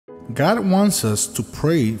God wants us to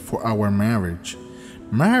pray for our marriage.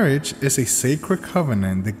 Marriage is a sacred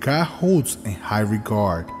covenant that God holds in high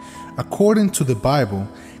regard. According to the Bible,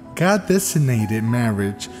 God designated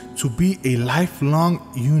marriage to be a lifelong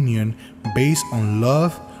union based on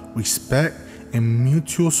love, respect, and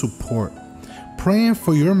mutual support. Praying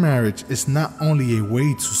for your marriage is not only a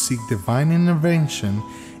way to seek divine intervention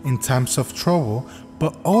in times of trouble,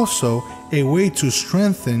 but also a way to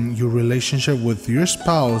strengthen your relationship with your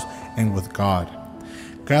spouse and with God.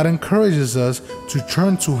 God encourages us to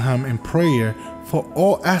turn to Him in prayer for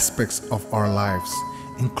all aspects of our lives,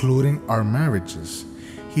 including our marriages.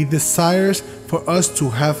 He desires for us to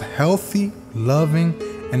have healthy, loving,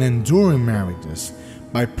 and enduring marriages.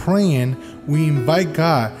 By praying, we invite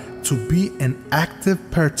God to be an active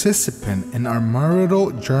participant in our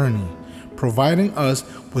marital journey, providing us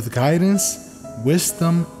with guidance,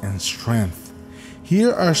 wisdom, and strength.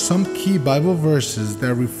 Here are some key Bible verses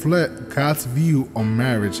that reflect God's view on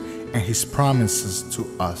marriage and His promises to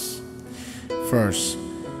us. First,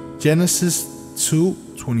 Genesis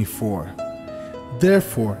 2:24.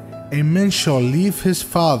 Therefore, a man shall leave his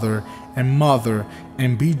father and mother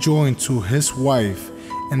and be joined to his wife,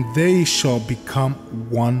 and they shall become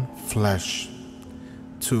one flesh.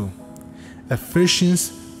 2.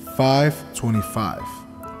 Ephesians 5:25.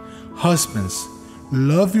 Husbands,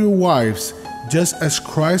 love your wives just as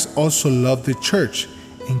Christ also loved the church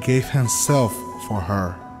and gave Himself for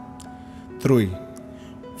her. 3.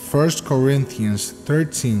 1 Corinthians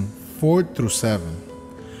 13:4-7.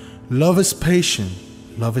 Love is patient,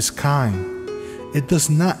 love is kind. It does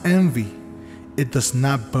not envy, it does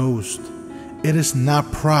not boast, it is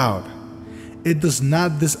not proud, it does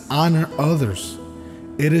not dishonor others,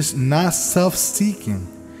 it is not self-seeking,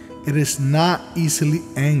 it is not easily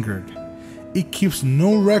angered. It keeps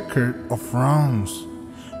no record of wrongs.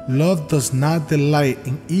 Love does not delight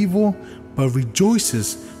in evil, but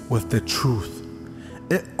rejoices with the truth.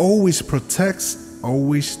 It always protects,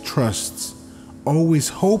 always trusts, always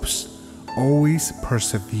hopes, always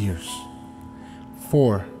perseveres.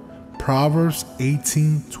 4. Proverbs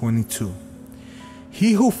 18:22.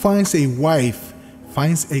 He who finds a wife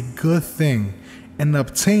finds a good thing and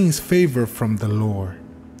obtains favor from the Lord.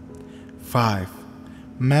 5.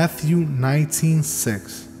 Matthew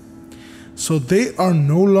 19:6. So they are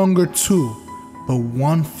no longer two, but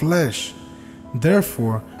one flesh.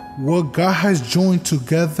 Therefore, what God has joined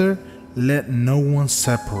together, let no one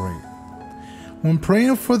separate. When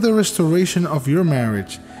praying for the restoration of your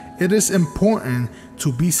marriage, it is important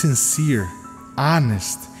to be sincere,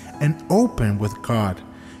 honest, and open with God.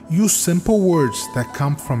 Use simple words that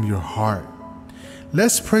come from your heart.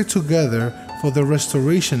 Let's pray together for the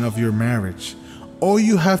restoration of your marriage. All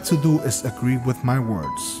you have to do is agree with my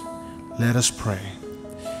words. Let us pray.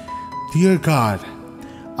 Dear God,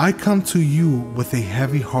 I come to you with a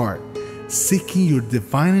heavy heart, seeking your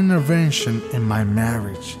divine intervention in my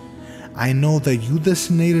marriage. I know that you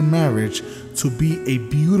designated marriage to be a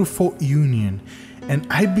beautiful union, and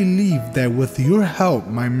I believe that with your help,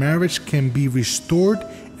 my marriage can be restored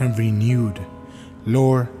and renewed.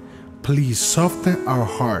 Lord, please soften our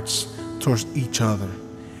hearts towards each other.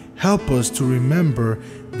 Help us to remember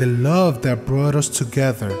the love that brought us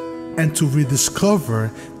together and to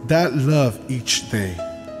rediscover that love each day.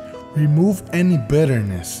 Remove any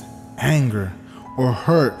bitterness, anger, or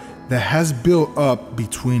hurt that has built up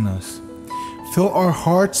between us. Fill our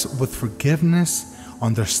hearts with forgiveness,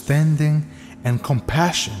 understanding, and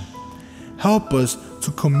compassion. Help us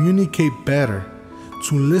to communicate better,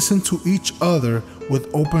 to listen to each other with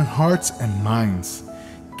open hearts and minds.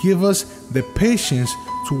 Give us the patience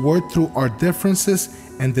to work through our differences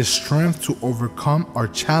and the strength to overcome our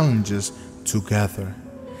challenges together.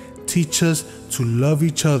 Teach us to love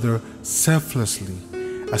each other selflessly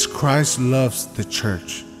as Christ loves the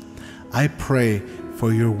church. I pray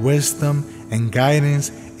for your wisdom and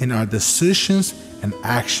guidance in our decisions and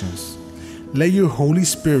actions. Let your Holy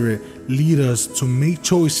Spirit lead us to make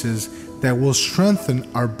choices that will strengthen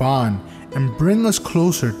our bond and bring us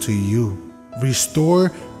closer to you.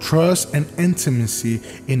 Restore trust and intimacy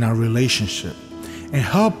in our relationship, and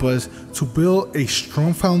help us to build a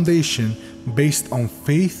strong foundation based on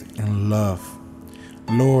faith and love.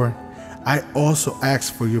 Lord, I also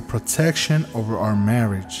ask for your protection over our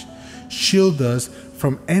marriage. Shield us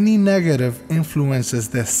from any negative influences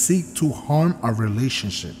that seek to harm our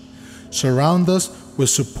relationship. Surround us with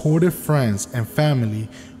supportive friends and family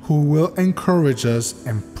who will encourage us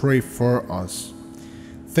and pray for us.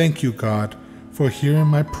 Thank you, God, for hearing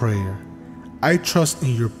my prayer. I trust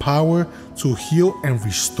in your power to heal and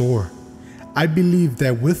restore. I believe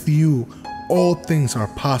that with you, all things are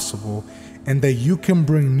possible, and that you can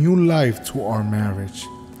bring new life to our marriage.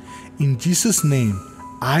 In Jesus' name,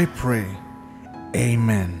 I pray.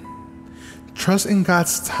 Amen. Trust in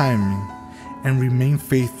God's timing and remain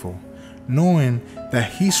faithful, knowing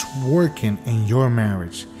that He's working in your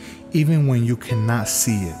marriage, even when you cannot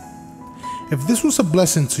see it. If this was a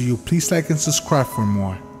blessing to you, please like and subscribe for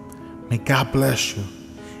more. May God bless you,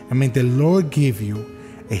 and may the Lord give you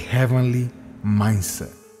a heavenly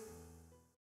mindset.